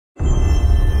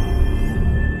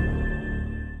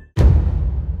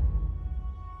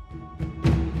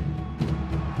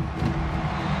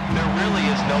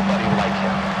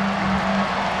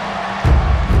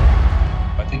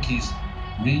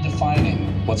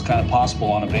what's kind of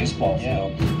possible on a baseball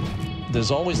field.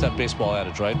 There's always that baseball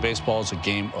adage, right? Baseball is a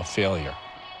game of failure.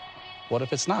 What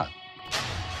if it's not?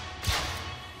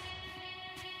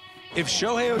 If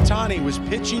Shohei Ohtani was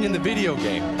pitching in the video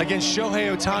game against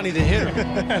Shohei Ohtani, the hitter,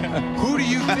 who do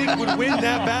you think would win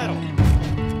that battle?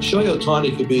 Shohei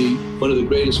Ohtani could be one of the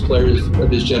greatest players of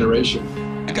his generation.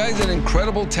 The guy's an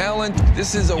incredible talent.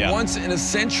 This is a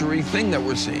once-in-a-century thing that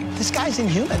we're seeing. This guy's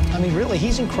inhuman. I mean, really,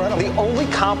 he's incredible. The only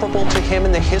comparable to him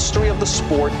in the history of the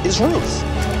sport is Ruth.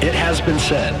 It has been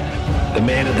said, the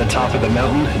man at the top of the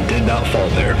mountain did not fall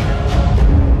there.